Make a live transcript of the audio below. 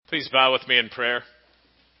Please bow with me in prayer.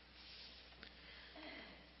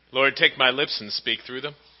 Lord, take my lips and speak through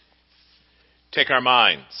them. Take our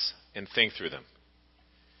minds and think through them.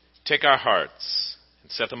 Take our hearts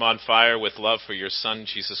and set them on fire with love for your Son,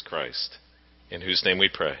 Jesus Christ, in whose name we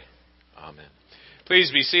pray. Amen.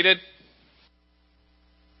 Please be seated.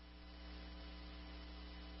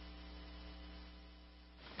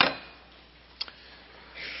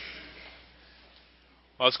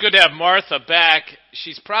 Well, it's good to have Martha back.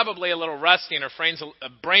 She's probably a little rusty and her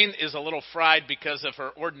brain is a little fried because of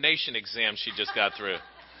her ordination exam she just got through.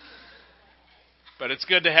 But it's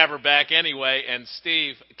good to have her back anyway. And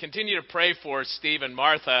Steve, continue to pray for Steve and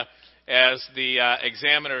Martha as the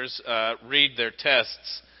examiners read their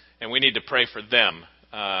tests. And we need to pray for them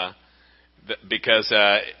because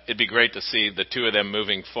it'd be great to see the two of them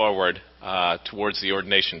moving forward towards the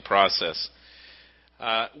ordination process.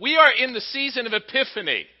 We are in the season of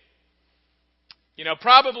Epiphany. You know,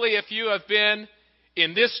 probably if you have been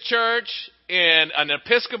in this church, in an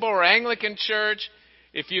Episcopal or Anglican church,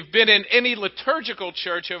 if you've been in any liturgical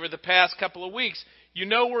church over the past couple of weeks, you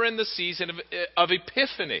know we're in the season of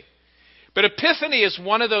Epiphany. But Epiphany is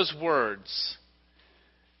one of those words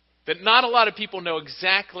that not a lot of people know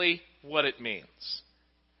exactly what it means.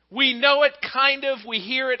 We know it kind of, we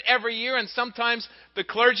hear it every year, and sometimes the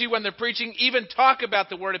clergy, when they're preaching, even talk about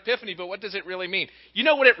the word Epiphany, but what does it really mean? You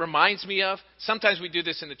know what it reminds me of? Sometimes we do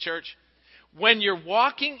this in the church. When you're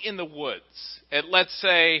walking in the woods, at let's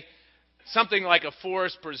say something like a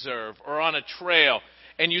forest preserve or on a trail,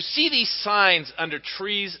 and you see these signs under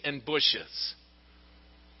trees and bushes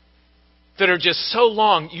that are just so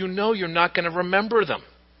long, you know you're not going to remember them.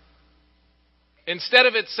 Instead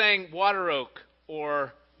of it saying water oak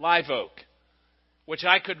or live oak, which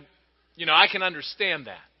I can understand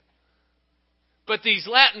that. But these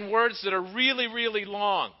Latin words that are really, really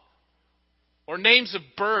long, or names of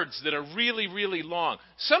birds that are really, really long.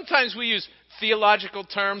 Sometimes we use theological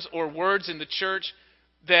terms or words in the church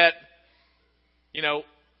that,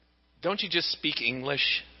 don't you just speak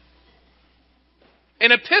English?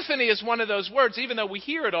 And Epiphany is one of those words, even though we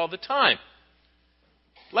hear it all the time.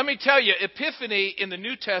 Let me tell you, Epiphany in the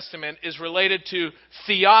New Testament is related to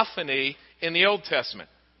theophany in the Old Testament.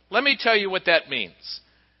 Let me tell you what that means.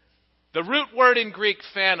 The root word in Greek,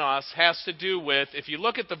 phanos, has to do with, if you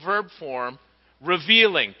look at the verb form,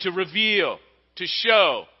 revealing, to reveal, to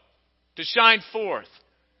show, to shine forth.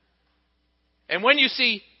 And when you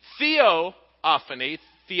see theophany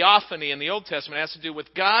in the Old Testament, it has to do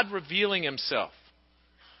with God revealing himself,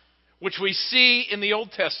 which we see in the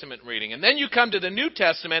Old Testament reading. And then you come to the New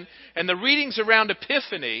Testament, and the readings around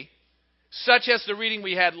Epiphany, such as the reading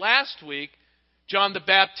we had last week, John the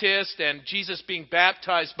Baptist and Jesus being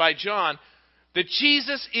baptized by John, that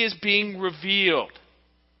Jesus is being revealed.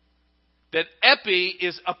 That epi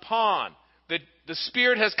is upon, that the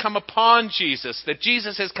Spirit has come upon Jesus, that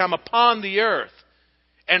Jesus has come upon the earth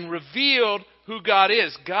and revealed who God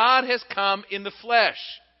is. God has come in the flesh.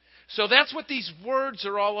 So that's what these words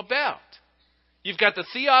are all about. You've got the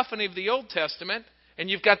theophany of the Old Testament, and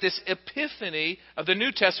you've got this epiphany of the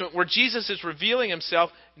New Testament where Jesus is revealing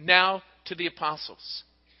himself now to the apostles.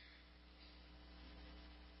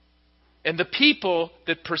 And the people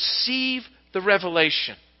that perceive the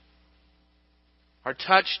revelation are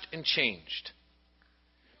touched and changed.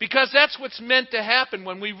 Because that's what's meant to happen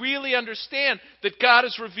when we really understand that God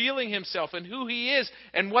is revealing himself and who he is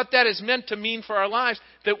and what that is meant to mean for our lives,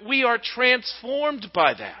 that we are transformed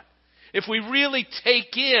by that. If we really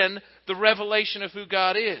take in the revelation of who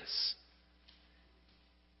God is.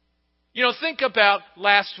 Think about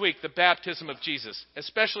last week, the baptism of Jesus,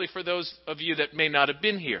 especially for those of you that may not have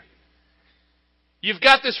been here. You've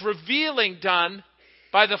got this revealing done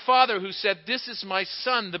by the Father who said, "This is my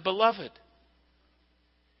Son, the beloved."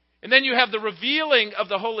 And then you have the revealing of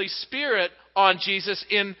the Holy Spirit on Jesus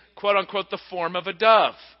in, quote-unquote, the form of a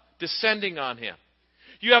dove descending on him.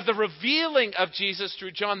 You have the revealing of Jesus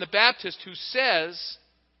through John the Baptist who says,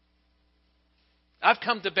 "I've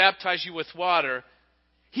come to baptize you with water.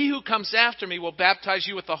 He who comes after me will baptize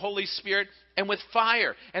you with the Holy Spirit and with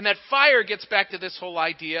fire." And that fire gets back to this whole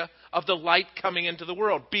idea of the light coming into the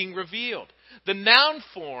world, being revealed. The noun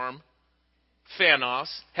form,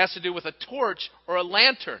 phanos, has to do with a torch or a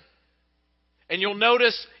lantern. And you'll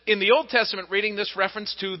notice in the Old Testament reading this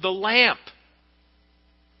reference to the lamp.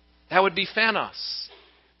 That would be phanos.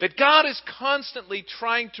 That God is constantly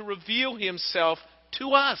trying to reveal himself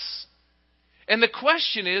to us. And the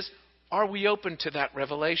question is, are we open to that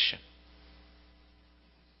revelation?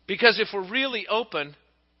 Because if we're really open,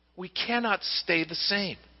 we cannot stay the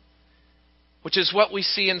same. Which is what we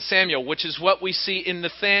see in Samuel, which is what we see in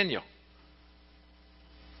Nathaniel.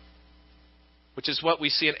 which is what we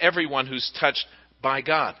see in everyone who's touched by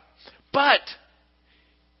God. But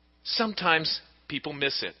sometimes people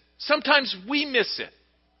miss it. Sometimes we miss it.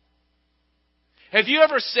 Have you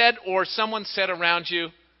ever said, or someone said around you,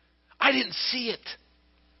 I didn't see it.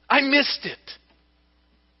 I missed it.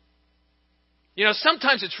 You know,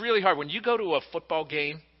 sometimes it's really hard. When you go to a football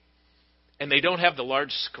game and they don't have the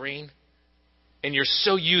large screen and you're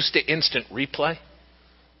so used to instant replay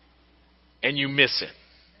and you miss it.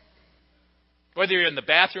 Whether you're in the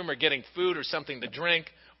bathroom or getting food or something to drink,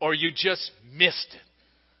 or you just missed it.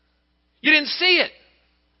 You didn't see it.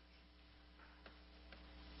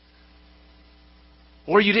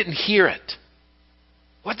 Or you didn't hear it.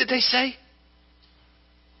 What did they say?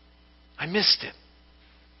 I missed it.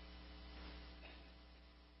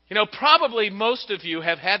 You know, probably most of you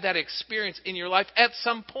have had that experience in your life at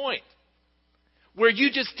some point where you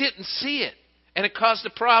just didn't see it and it caused a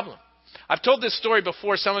problem. I've told this story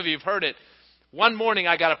before. Some of you have heard it. One morning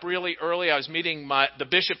I got up really early. I was meeting the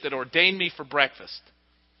bishop that ordained me for breakfast.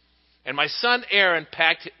 And my son Aaron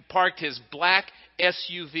parked his black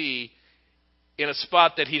SUV in a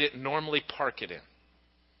spot that he didn't normally park it in.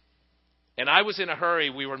 And I was in a hurry.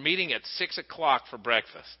 We were meeting at 6 o'clock for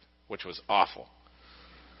breakfast, which was awful.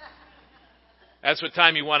 That's what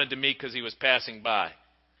time he wanted to meet because he was passing by.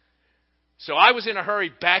 So I was in a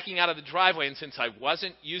hurry backing out of the driveway, and since I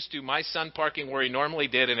wasn't used to my son parking where he normally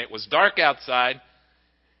did, and it was dark outside,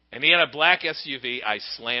 and he had a black SUV, I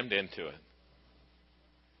slammed into it.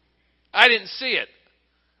 I didn't see it.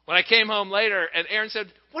 When I came home later, and Aaron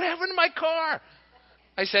said, "What happened to my car?"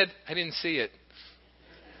 I said, "I didn't see it."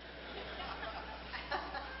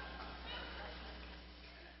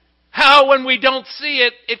 How, when we don't see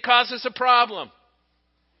it, it causes a problem?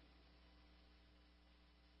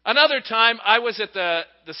 Another time, I was at the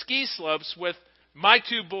ski slopes with my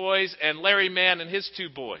 2 boys and Larry Mann and his 2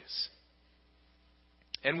 boys.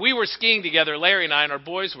 And we were skiing together, Larry and I, and our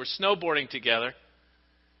boys were snowboarding together.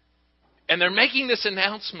 And they're making this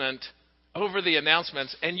announcement over the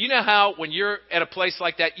announcements. And you know how when you're at a place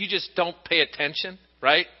like that, you just don't pay attention,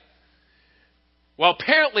 right? Well,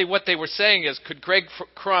 apparently what they were saying is, could Greg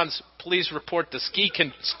Kranz please report the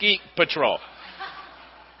ski patrol?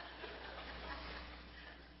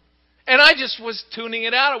 And I just was tuning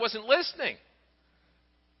it out. I wasn't listening.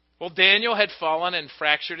 Well, Daniel had fallen and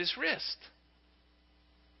fractured his wrist.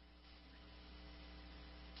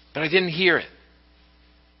 But I didn't hear it.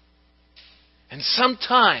 And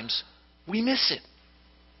sometimes we miss it.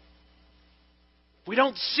 We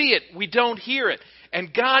don't see it. We don't hear it.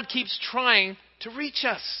 And God keeps trying to reach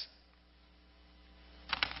us.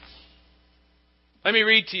 Let me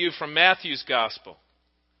read to you from Matthew's Gospel,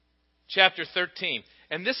 chapter 13.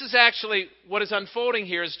 And this is actually what is unfolding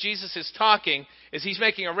here as Jesus is talking, is he's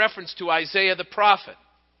making a reference to Isaiah the prophet.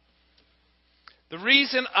 The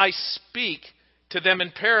reason I speak to them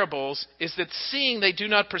in parables is that seeing they do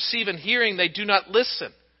not perceive, and hearing they do not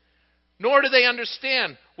listen, nor do they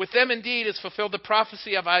understand. With them indeed is fulfilled the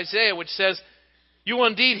prophecy of Isaiah, which says, you will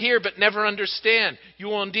indeed hear but never understand. You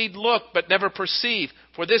will indeed look but never perceive.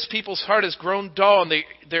 For this people's heart has grown dull, and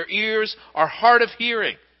their ears are hard of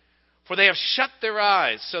hearing. For they have shut their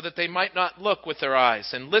eyes so that they might not look with their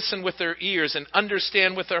eyes, and listen with their ears, and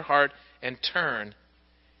understand with their heart, and turn,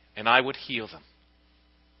 and I would heal them.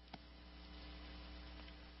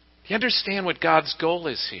 Do you understand what God's goal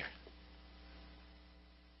is here?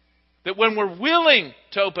 That when we're willing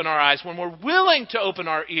to open our eyes, when we're willing to open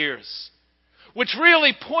our ears, which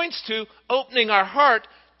really points to opening our heart,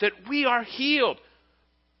 that we are healed.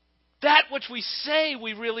 That which we say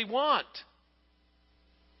we really want.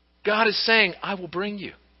 God is saying, I will bring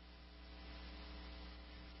you.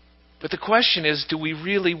 But the question is, do we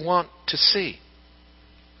really want to see?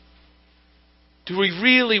 Do we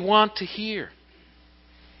really want to hear?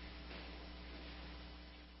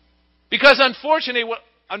 Because unfortunately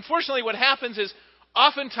what happens is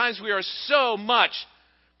oftentimes we are so much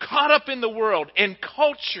caught up in the world and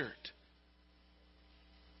cultured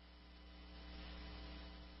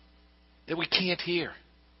that we can't hear.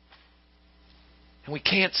 And we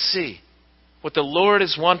can't see what the Lord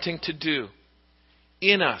is wanting to do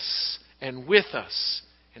in us and with us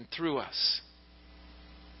and through us.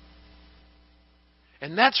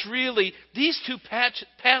 And that's really, these 2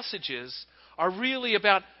 passages are really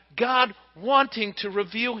about God wanting to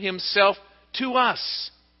reveal himself to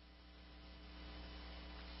us.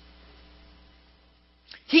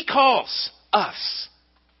 He calls us.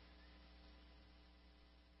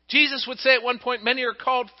 Jesus would say at one point, many are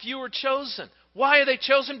called, few are chosen. Why are they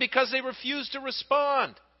chosen? Because they refuse to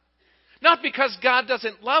respond. Not because God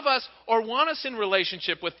doesn't love us or want us in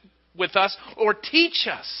relationship with us or teach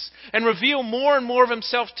us and reveal more and more of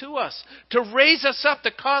himself to us, to raise us up,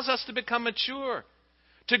 to cause us to become mature,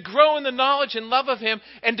 to grow in the knowledge and love of him,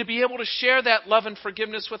 and to be able to share that love and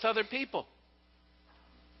forgiveness with other people.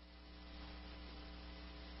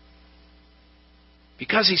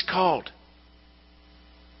 Because he's called.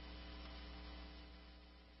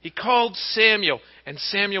 He called Samuel, and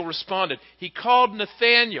Samuel responded. He called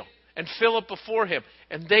Nathanael and Philip before him,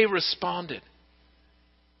 and they responded.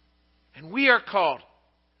 And we are called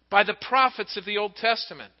by the prophets of the Old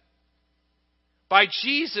Testament, by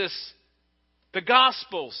Jesus, the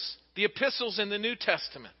Gospels, the epistles in the New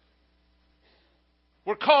Testament.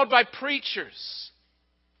 We're called by preachers.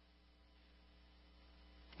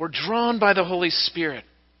 We're drawn by the Holy Spirit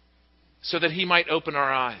so that he might open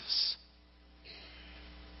our eyes.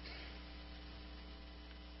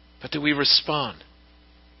 But do we respond?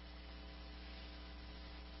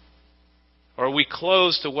 Or are we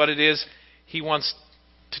closed to what it is he wants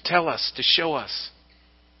to tell us, to show us,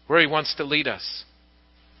 where he wants to lead us?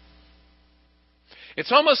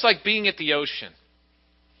 It's almost like being at the ocean.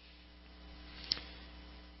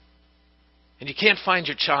 And you can't find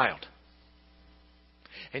your child.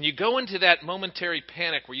 And you go into that momentary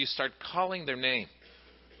panic where you start calling their name.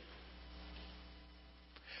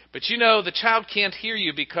 But you know, the child can't hear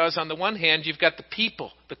you because on the one hand, you've got the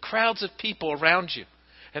people, the crowds of people around you.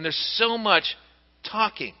 And there's so much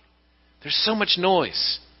talking. There's so much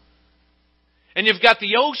noise. And you've got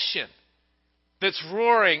the ocean that's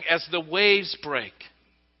roaring as the waves break.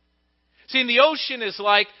 See, and the ocean is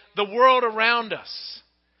like the world around us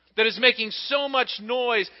that is making so much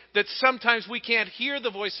noise that sometimes we can't hear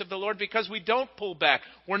the voice of the Lord because we don't pull back.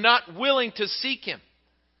 We're not willing to seek him.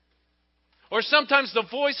 Or sometimes the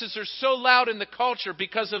voices are so loud in the culture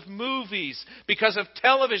because of movies, because of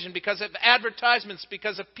television, because of advertisements,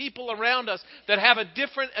 because of people around us that have a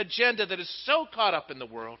different agenda that is so caught up in the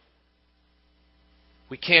world,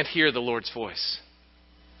 we can't hear the Lord's voice.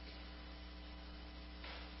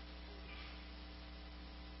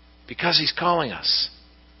 Because he's calling us.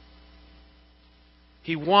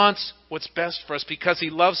 He wants what's best for us because he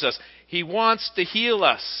loves us. He wants to heal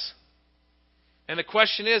us. And the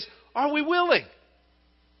question is, are we willing?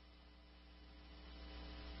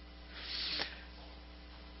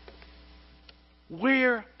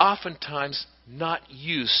 We're oftentimes not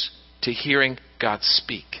used to hearing God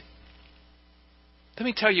speak. Let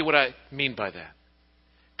me tell you what I mean by that.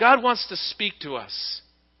 God wants to speak to us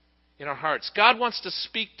in our hearts. God wants to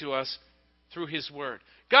speak to us through his word.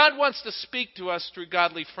 God wants to speak to us through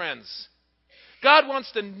godly friends. God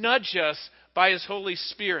wants to nudge us by his Holy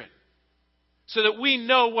Spirit so that we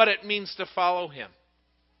know what it means to follow him.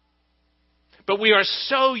 But we are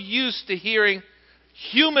so used to hearing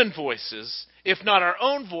human voices, if not our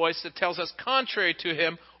own voice, that tells us contrary to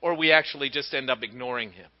him, or we actually just end up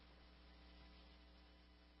ignoring him.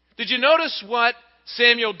 Did you notice what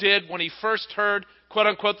Samuel did when he first heard, quote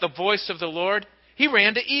unquote, the voice of the Lord? He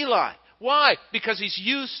ran to Eli. Why? Because he's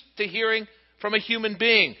used to hearing from a human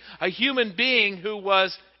being who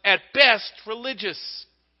was at best religious,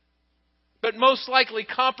 but most likely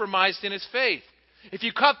compromised in his faith. If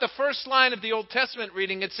you caught the first line of the Old Testament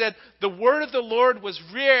reading, it said, the word of the Lord was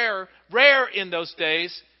rare in those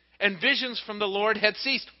days, and visions from the Lord had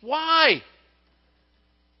ceased. Why?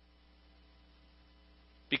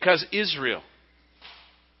 Because Israel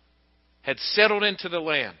had settled into the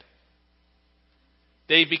land.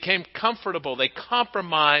 They became comfortable. They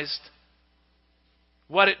compromised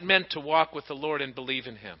what it meant to walk with the Lord and believe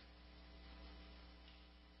in him.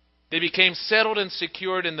 They became settled and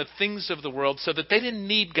secured in the things of the world so that they didn't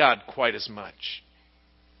need God quite as much.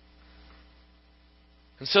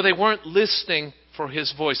 And so they weren't listening for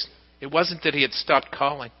his voice. It wasn't that he had stopped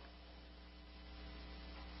calling.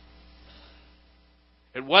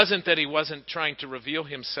 It wasn't that he wasn't trying to reveal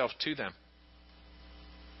himself to them.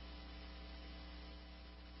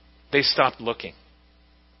 They stopped looking.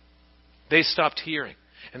 They stopped hearing.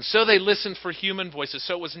 And so they listened for human voices.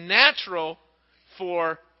 So it was natural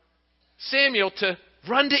for Samuel to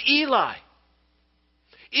run to Eli.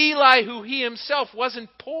 Eli, who he himself wasn't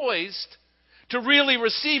poised to really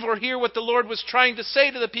receive or hear what the Lord was trying to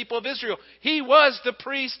say to the people of Israel. He was the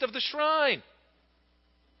priest of the shrine.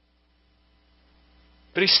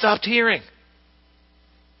 But he stopped hearing.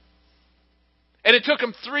 And it took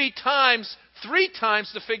him three times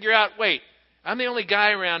to figure out, wait, I'm the only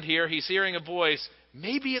guy around here. He's hearing a voice.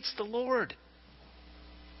 Maybe it's the Lord.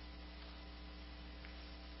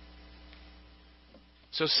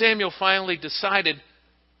 So Samuel finally decided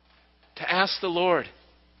to ask the Lord,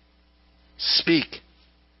 speak.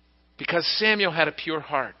 Because Samuel had a pure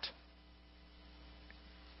heart.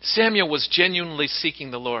 Samuel was genuinely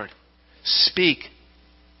seeking the Lord. Speak,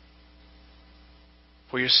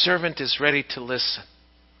 for your servant is ready to listen.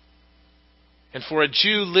 And for a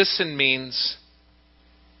Jew, listen means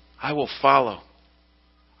I will follow.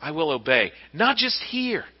 I will obey. Not just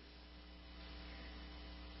hear,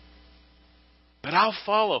 but I'll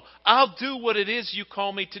follow. I'll do what it is you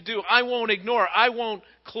call me to do. I won't ignore. I won't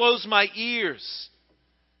close my ears.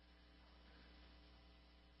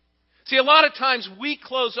 See, a lot of times we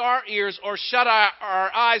close our ears or shut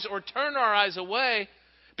our eyes or turn our eyes away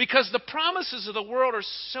because the promises of the world are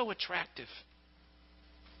so attractive.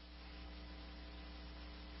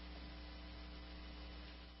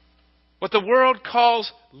 What the world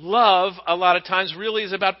calls love a lot of times really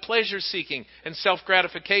is about pleasure seeking and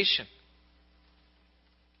self-gratification.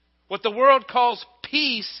 What the world calls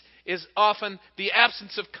peace is often the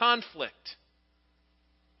absence of conflict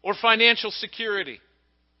or financial security.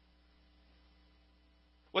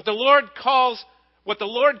 What the Lord calls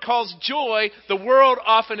joy, the world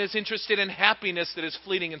often is interested in happiness that is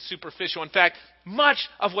fleeting and superficial. In fact, much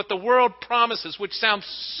of what the world promises, which sounds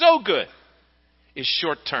so good, is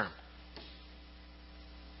short term.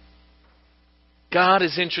 God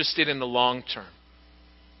is interested in the long term.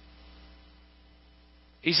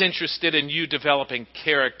 He's interested in you developing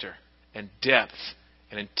character and depth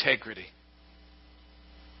and integrity.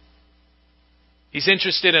 He's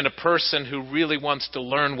interested in a person who really wants to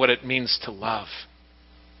learn what it means to love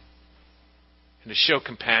and to show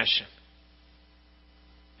compassion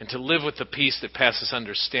and to live with the peace that passes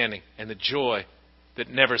understanding and the joy that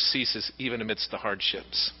never ceases even amidst the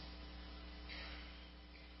hardships.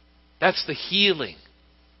 That's the healing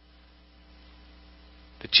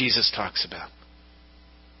that Jesus talks about.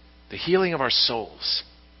 The healing of our souls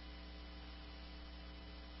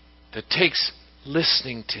that takes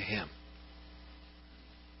listening to Him.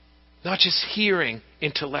 Not just hearing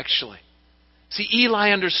intellectually. See, Eli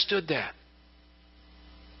understood that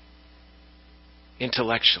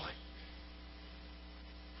intellectually.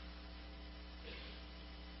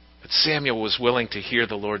 But Samuel was willing to hear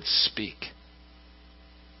the Lord speak.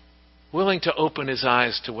 Willing to open his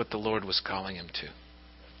eyes to what the Lord was calling him to.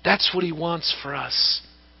 That's what He wants for us.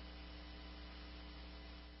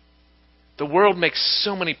 The world makes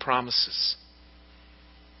so many promises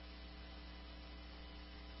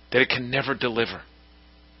that it can never deliver.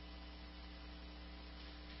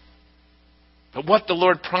 But what the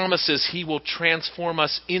Lord promises, He will transform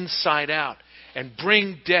us inside out and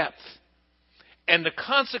bring depth. And the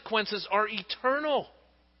consequences are eternal.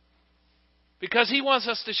 Because He wants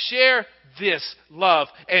us to share this love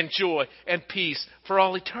and joy and peace for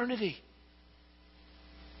all eternity.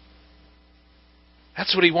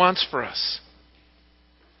 That's what He wants for us.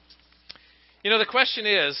 You know, the question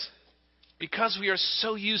is, because we are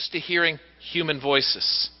so used to hearing human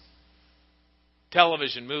voices,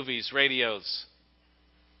 television, movies, radios,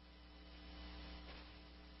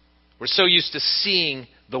 we're so used to seeing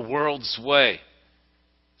the world's way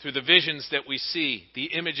through the visions that we see, the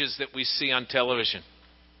images that we see on television.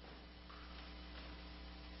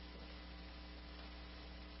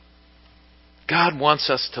 God wants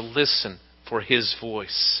us to listen for His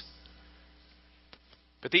voice.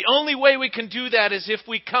 But the only way we can do that is if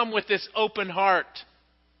we come with this open heart.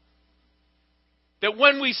 That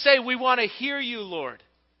when we say we want to hear You, Lord,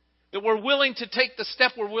 that we're willing to take the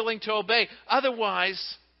step, we're willing to obey.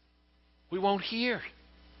 Otherwise, we won't hear.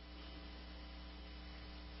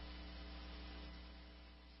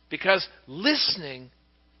 Because listening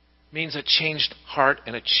means a changed heart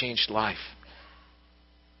and a changed life.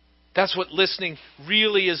 That's what listening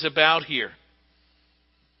really is about here.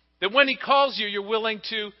 That when He calls you, you're willing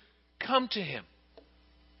to come to Him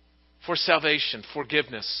for salvation,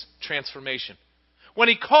 forgiveness, transformation. When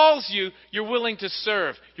He calls you, you're willing to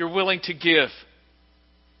serve. You're willing to give.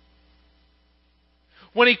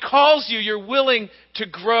 When He calls you, you're willing to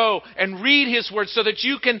grow and read His Word so that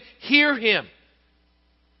you can hear Him.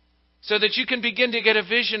 So that you can begin to get a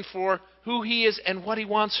vision for who He is and what He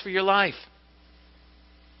wants for your life.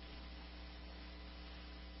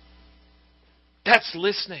 That's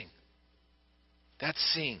listening. That's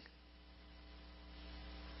seeing.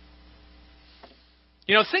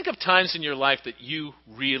 You know, think of times in your life that you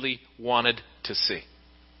really wanted to see.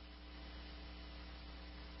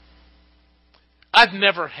 I've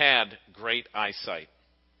never had great eyesight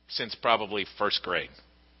since probably first grade.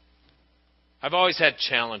 I've always had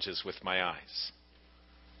challenges with my eyes.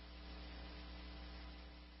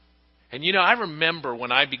 And you know, I remember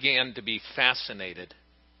when I began to be fascinated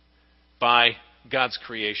by God's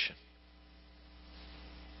creation.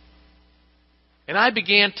 And I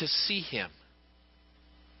began to see Him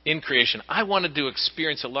in creation. I wanted to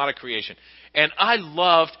experience a lot of creation. And I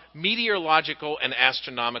loved meteorological and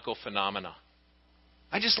astronomical phenomena.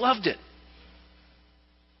 I just loved it.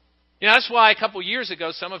 You know, that's why a couple years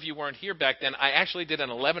ago, some of you weren't here back then, I actually did an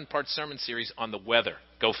 11-part sermon series on the weather.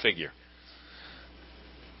 Go figure.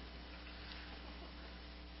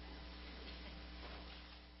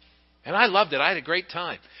 And I loved it. I had a great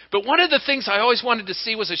time. But one of the things I always wanted to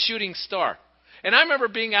see was a shooting star. And I remember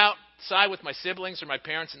being outside with my siblings or my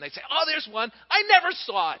parents, and they'd say, "Oh, there's one. I never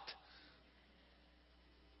saw it."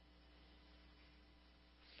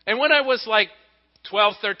 And when I was like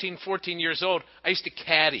 12, 13, 14 years old, I used to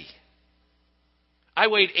caddy. I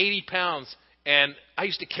weighed 80 pounds, and I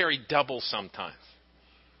used to carry double sometimes.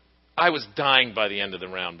 I was dying by the end of the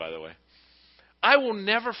round, by the way. I will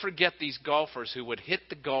never forget these golfers who would hit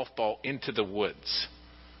the golf ball into the woods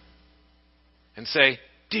and say,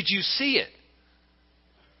 "Did you see it?"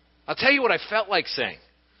 I'll tell you what I felt like saying,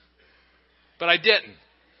 but I didn't.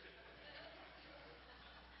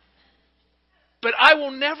 But I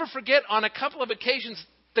will never forget, on a couple of occasions,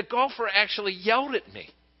 the golfer actually yelled at me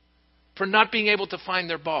for not being able to find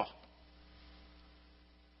their ball.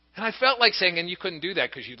 And I felt like saying, and you couldn't do that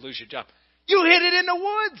because you'd lose your job, "You hit it in the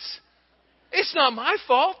woods. It's not my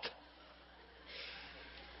fault."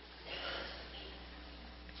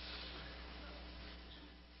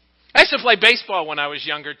 I used to play baseball when I was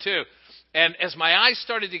younger, too. And as my eyes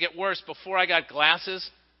started to get worse before I got glasses,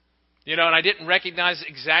 and I didn't recognize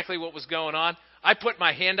exactly what was going on, I put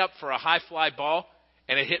my hand up for a high fly ball,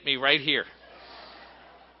 and it hit me right here.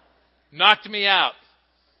 Knocked me out.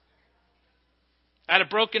 I had a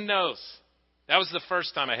broken nose. That was the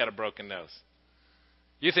first time I had a broken nose.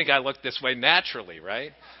 You think I look this way naturally,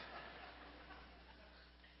 right?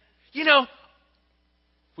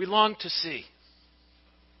 We long to see.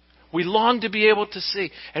 We long to be able to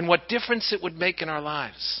see. And what difference it would make in our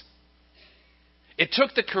lives. It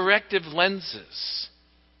took the corrective lenses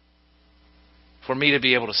for me to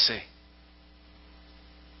be able to see.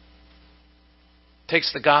 It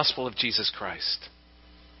takes the gospel of Jesus Christ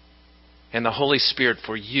and the Holy Spirit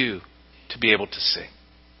for you to be able to see.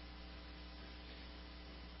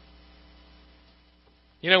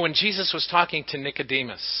 When Jesus was talking to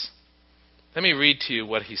Nicodemus, let me read to you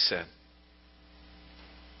what he said.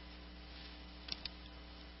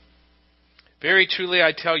 "Very truly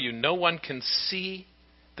I tell you, no one can see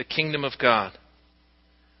the kingdom of God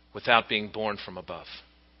without being born from above."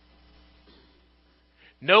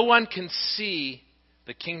 No one can see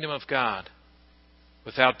the kingdom of God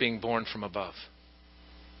without being born from above.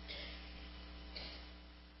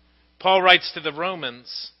 Paul writes to the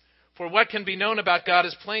Romans, "For what can be known about God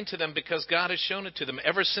is plain to them, because God has shown it to them.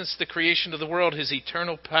 Ever since the creation of the world, his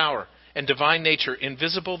eternal power and divine nature,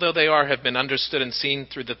 invisible though they are, have been understood and seen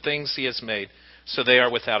through the things he has made, so they are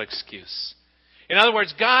without excuse." In other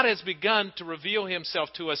words, God has begun to reveal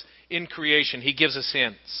himself to us in creation. He gives us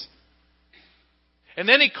hints. And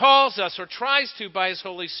then he calls us, or tries to, by his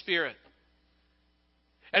Holy Spirit.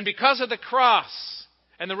 And because of the cross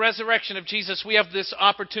and the resurrection of Jesus, we have this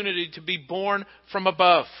opportunity to be born from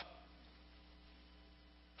above.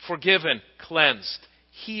 Forgiven, cleansed,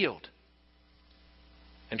 healed,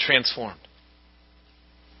 and transformed.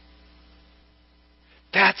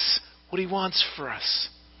 That's what he wants for us.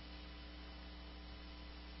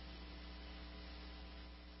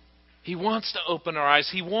 He wants to open our eyes.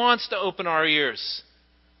 He wants to open our ears.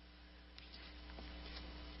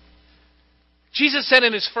 Jesus said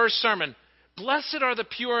in his first sermon, "Blessed are the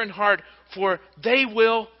pure in heart, for they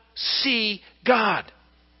will see God."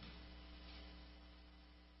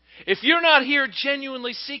 If you're not here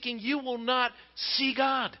genuinely seeking, you will not see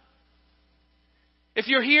God. If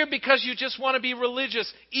you're here because you just want to be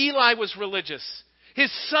religious, Eli was religious.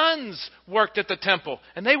 His sons worked at the temple,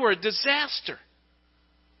 and they were a disaster.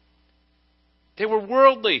 They were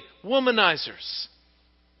worldly womanizers.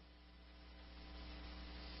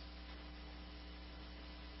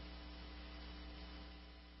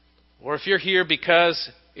 Or if you're here because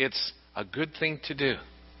it's a good thing to do,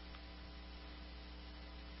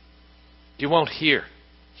 you won't hear,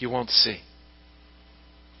 you won't see.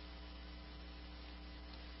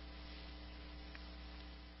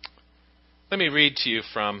 Let me read to you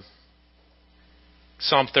from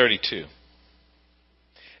Psalm 32.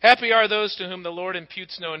 "Happy are those to whom the Lord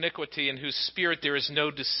imputes no iniquity, in whose spirit there is no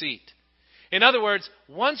deceit." In other words,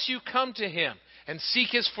 once you come to him and seek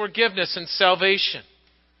his forgiveness and salvation,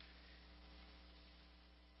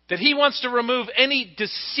 that he wants to remove any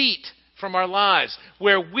deceit from our lives,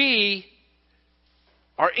 where we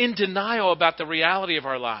are in denial about the reality of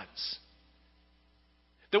our lives.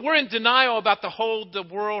 That we're in denial about the hold the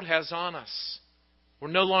world has on us. We're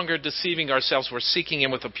no longer deceiving ourselves. We're seeking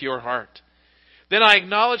Him with a pure heart. Then I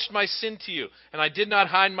acknowledged my sin to you, and I did not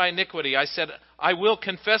hide my iniquity. I said, I will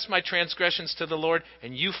confess my transgressions to the Lord,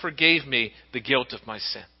 and you forgave me the guilt of my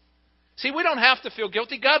sin. See, we don't have to feel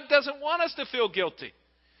guilty. God doesn't want us to feel guilty.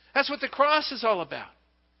 That's what the cross is all about.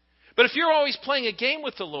 But if you're always playing a game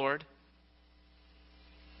with the Lord,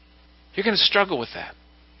 you're going to struggle with that.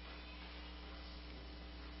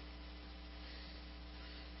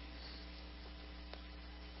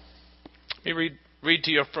 Let me read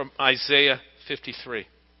to you from Isaiah 53.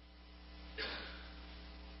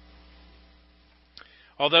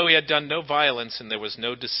 Although he had done no violence and there was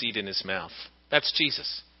no deceit in his mouth. That's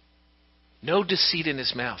Jesus. No deceit in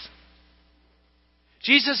his mouth.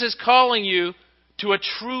 Jesus is calling you to a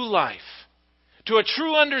true life, to a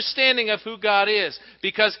true understanding of who God is,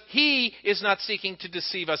 because He is not seeking to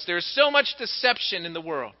deceive us. There's so much deception in the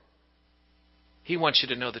world. He wants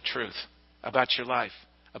you to know the truth about your life,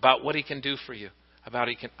 about what He can do for you, about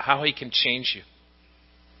how He can change you.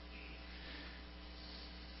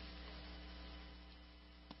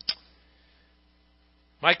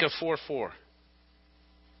 Micah 4:4.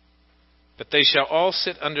 But they shall all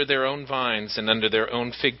sit under their own vines and under their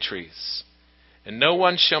own fig trees, and no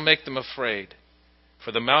one shall make them afraid,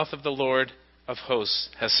 for the mouth of the Lord of hosts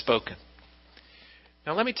has spoken.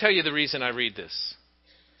 Now let me tell you the reason I read this.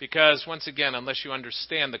 Because, once again, unless you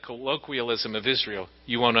understand the colloquialism of Israel,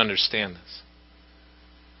 you won't understand this.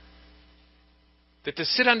 That to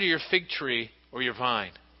sit under your fig tree or your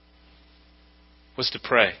vine was to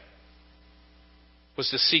pray, was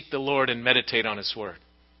to seek the Lord and meditate on His Word.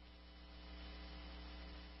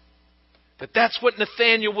 That's what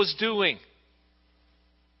Nathanael was doing.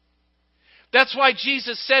 That's why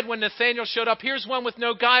Jesus said when Nathanael showed up, here's one with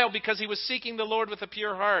no guile, because he was seeking the Lord with a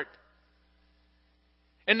pure heart.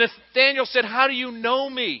 And Nathanael said, how do you know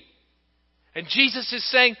me? And Jesus is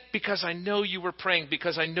saying, because I know you were praying,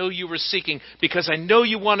 because I know you were seeking, because I know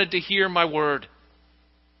you wanted to hear my word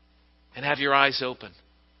and have your eyes open.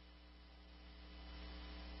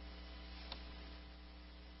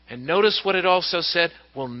 And notice what it also said,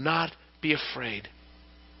 will not be afraid.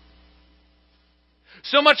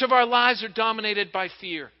 So much of our lives are dominated by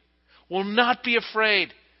fear. Will not be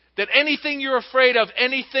afraid. That anything you're afraid of,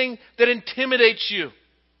 anything that intimidates you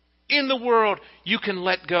in the world, you can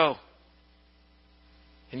let go.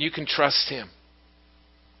 And you can trust Him.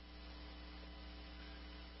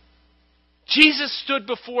 Jesus stood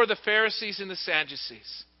before the Pharisees and the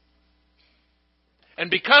Sadducees.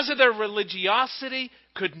 And because of their religiosity,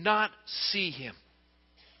 could not see Him.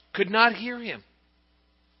 Could not hear Him.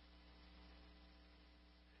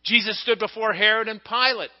 Jesus stood before Herod and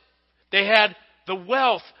Pilate. They had the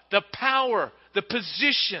wealth, the power, the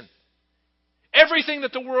position. Everything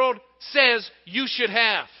that the world says you should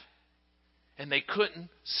have. And they couldn't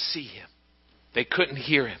see Him. They couldn't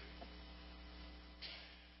hear Him.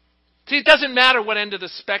 See, it doesn't matter what end of the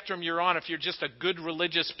spectrum you're on, if you're just a good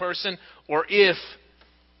religious person or if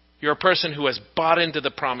you're a person who has bought into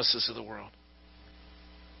the promises of the world.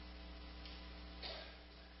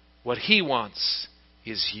 What He wants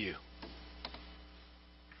is you.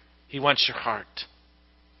 He wants your heart.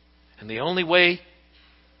 And the only way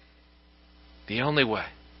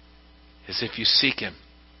is if you seek Him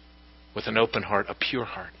with an open heart, a pure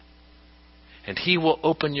heart. And He will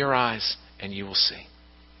open your eyes and you will see.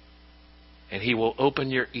 And He will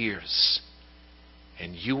open your ears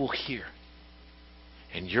and you will hear.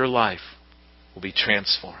 And your life will be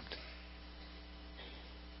transformed.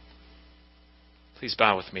 Please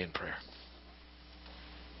bow with me in prayer.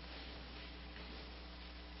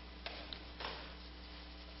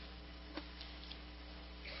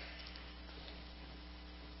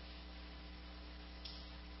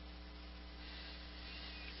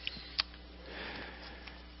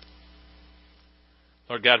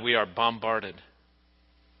 Lord God, we are bombarded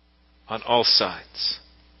on all sides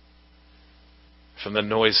from the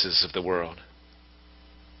noises of the world.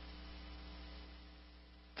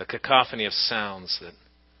 The cacophony of sounds that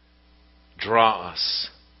draw us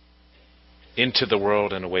into the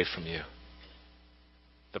world and away from you.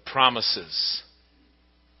 The promises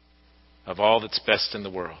of all that's best in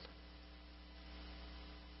the world.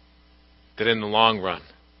 That in the long run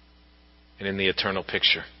and in the eternal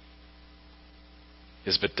picture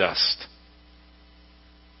is but dust.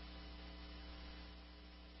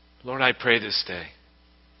 Lord, I pray this day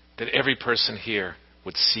that every person here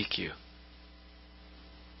would seek you.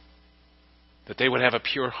 That they would have a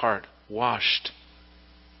pure heart washed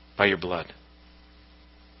by your blood.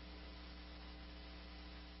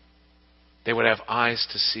 They would have eyes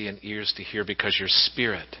to see and ears to hear because your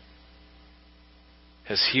Spirit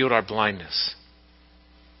has healed our blindness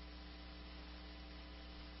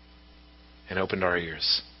and opened our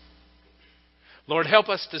ears. Lord, help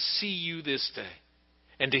us to see you this day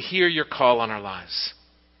and to hear your call on our lives.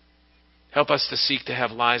 Help us to seek to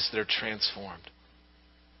have lives that are transformed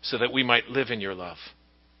so that we might live in your love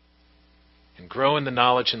and grow in the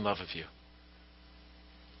knowledge and love of you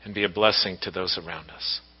and be a blessing to those around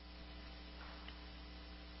us.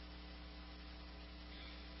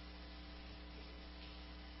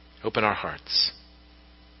 Open our hearts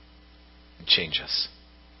and change us.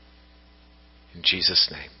 In Jesus'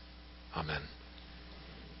 name, amen.